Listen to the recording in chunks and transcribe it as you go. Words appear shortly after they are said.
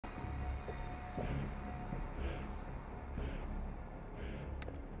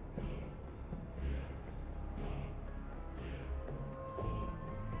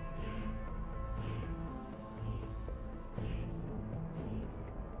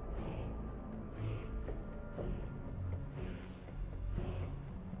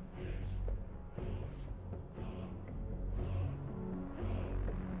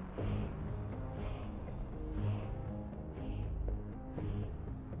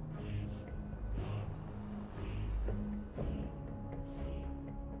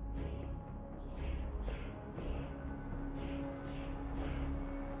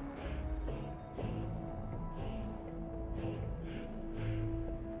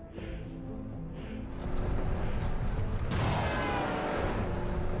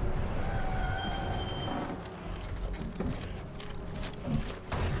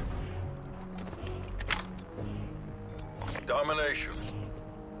domination.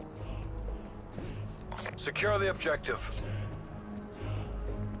 Secure the objective.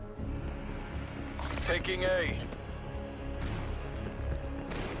 Taking A.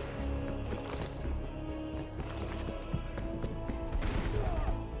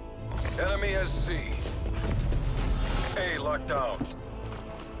 Enemy has C. A locked down.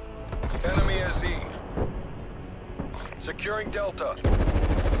 Enemy has E. Securing Delta.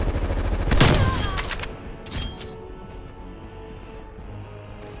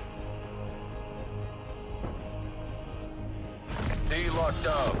 D locked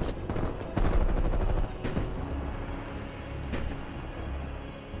down.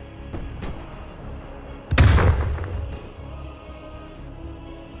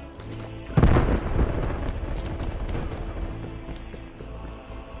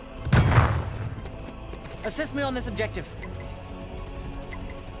 Assist me on this objective.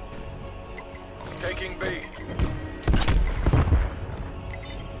 Taking B.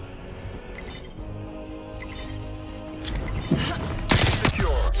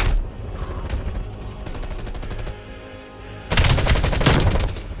 Secure.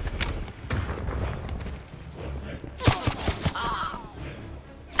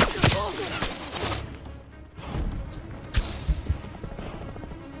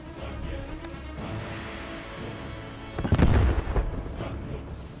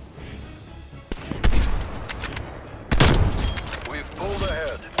 We've pulled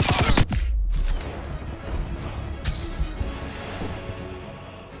ahead.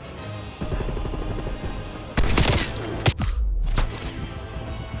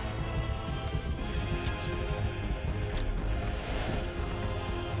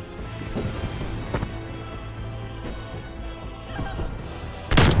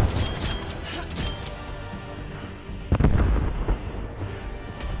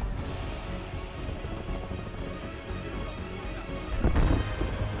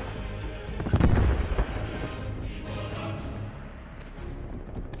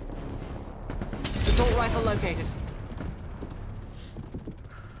 Assault rifle located.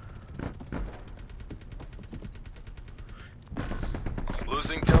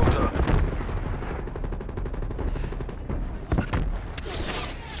 Losing Delta.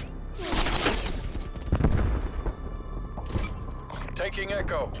 Taking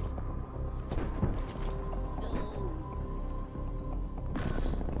Echo.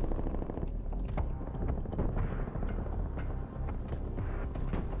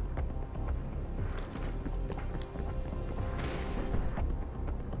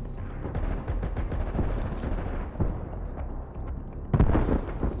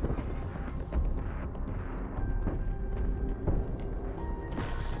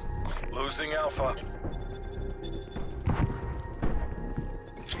 Losing Alpha.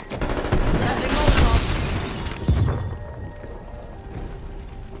 Sending Molotov.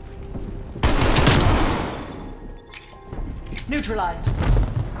 Neutralized.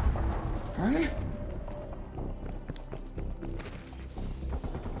 Huh?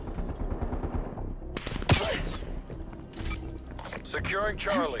 Securing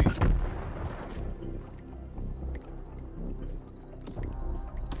Charlie.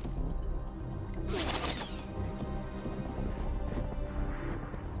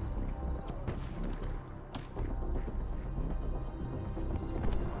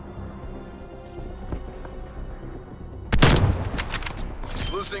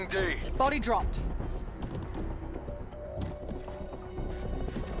 Losing D. Body dropped.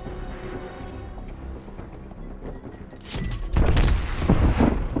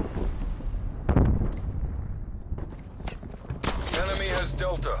 Enemy has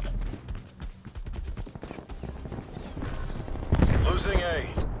Delta. Losing A.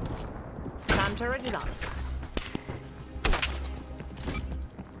 SAM turret is up.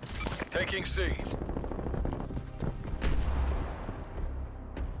 Taking C.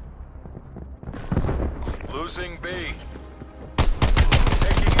 Losing B.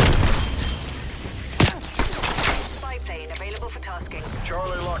 Taking A. Spy plane available for tasking.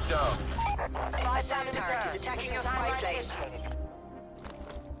 Charlie locked down. Spy SAM turret is attacking your spy plane.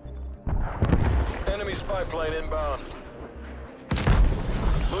 Enemy spy plane inbound.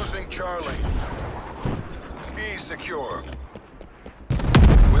 Losing Charlie. E secure.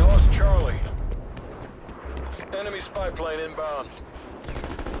 We lost Charlie. Enemy spy plane inbound.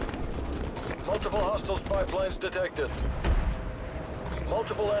 Multiple hostile spy planes detected.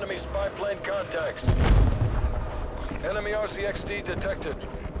 Multiple enemy spy plane contacts. Enemy RCXD detected.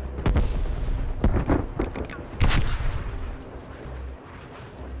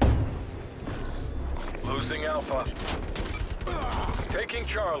 Losing Alpha. Taking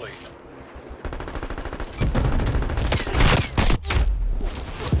Charlie.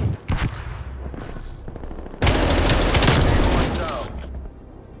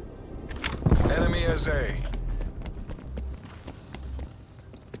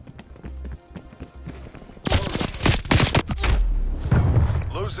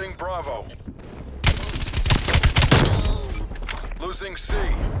 Losing Bravo. Losing C.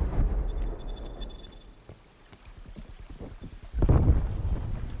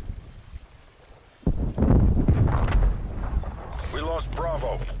 We lost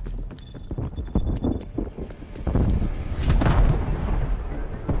Bravo.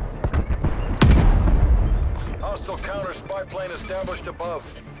 Hostile counter spy plane established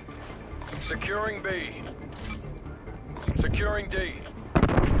above. Securing B. Securing D.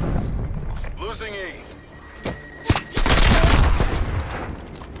 Losing E.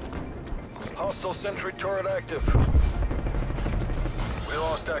 Hostile sentry turret active. We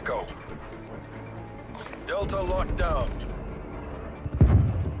lost Echo. Delta locked down.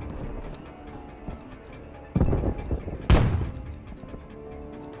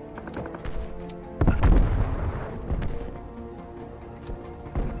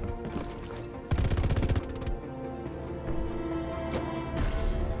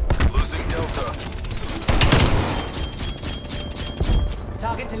 Losing Delta.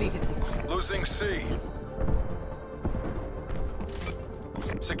 Target deleted. Losing C.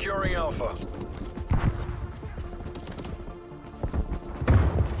 Securing Alpha.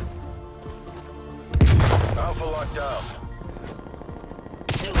 Alpha locked down.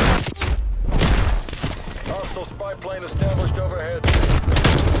 Hostile spy plane established overhead.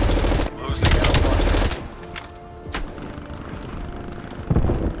 Losing Alpha.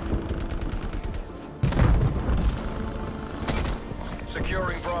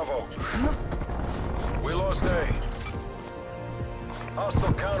 Securing Bravo. We lost A.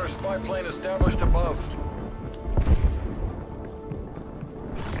 Hostile counter spy plane established above.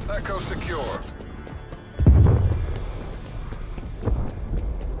 Echo secure.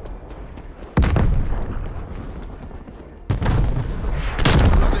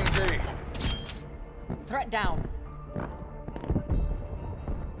 Losing D. Threat down.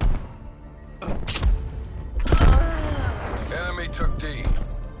 Enemy took D.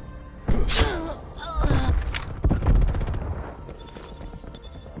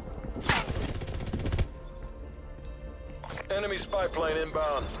 Enemy spy plane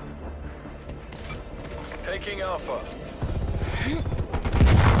inbound. Taking Alpha.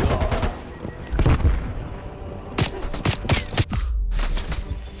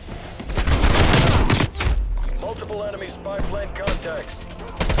 Multiple enemy spy plane contacts.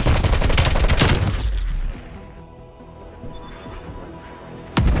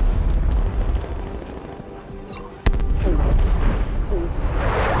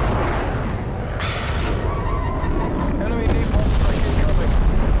 Enemy napalm strike incoming.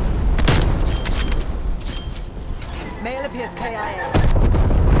 Male appears KIA.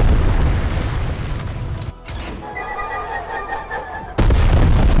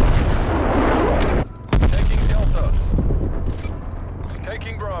 Taking Delta.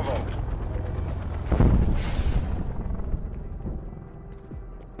 Taking Bravo.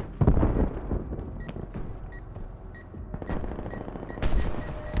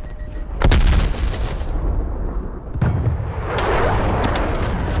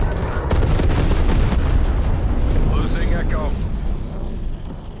 Losing Echo.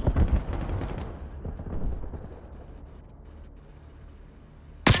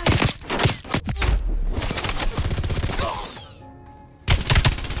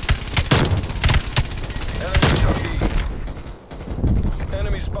 Enemy took E.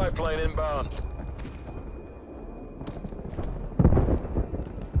 Enemy spy plane inbound.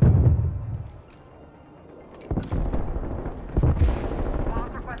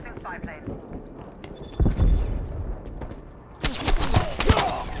 Mark requesting spy plane.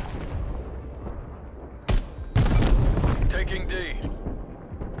 Taking D.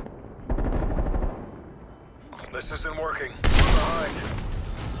 This isn't working. Behind.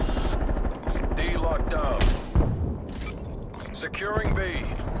 D locked down. Securing B.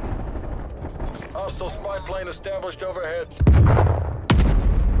 Hostile spy plane established overhead.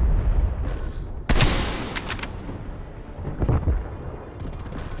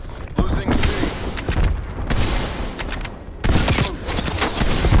 Losing C.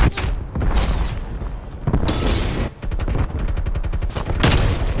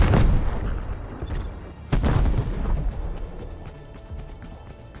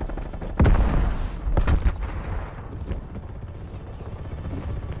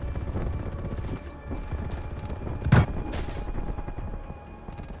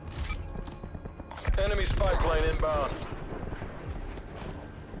 Enemy spy plane inbound.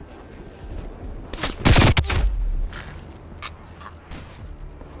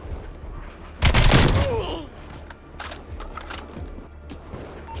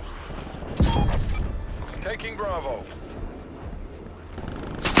 Taking Bravo.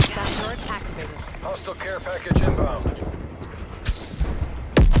 Activated. Hostile care package inbound.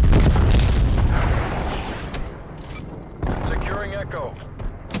 Securing Echo.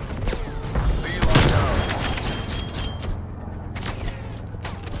 B locked down.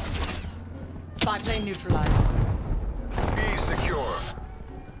 Spy plane neutralized. B secure.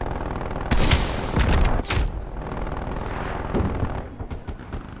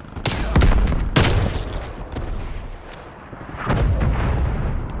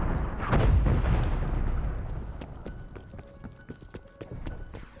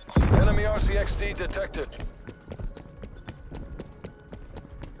 Enemy RCXD detected.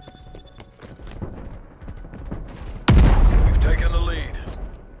 We've taken the lead.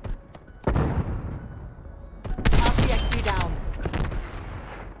 RCXD down.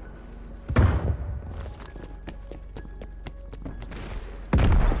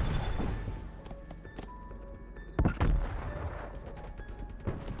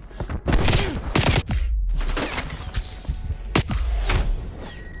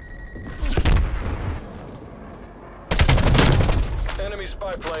 Enemy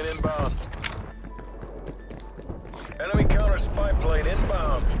spy plane inbound. Enemy counter spy plane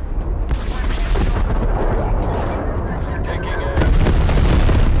inbound. Taking A.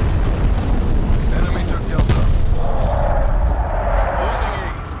 Enemy took Delta. Losing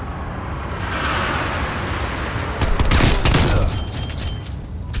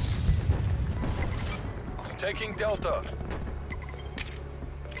E. Taking Delta.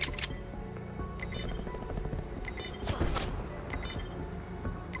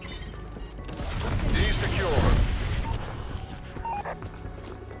 D secure.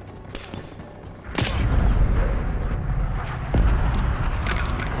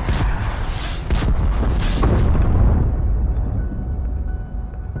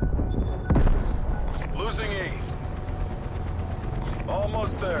 Losing E.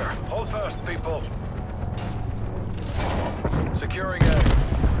 Almost there. Hold fast, people. Securing A.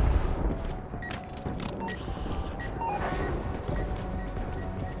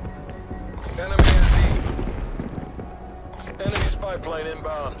 Enemy is E. Enemy spy plane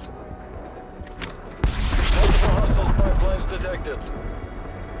inbound. Multiple hostile spy planes detected.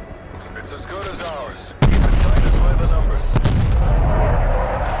 It's as good as ours. Keep it tight and by the numbers.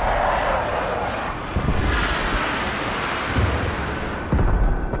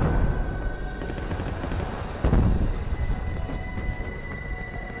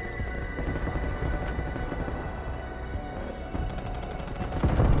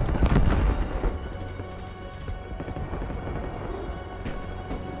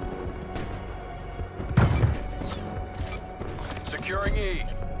 Securing E.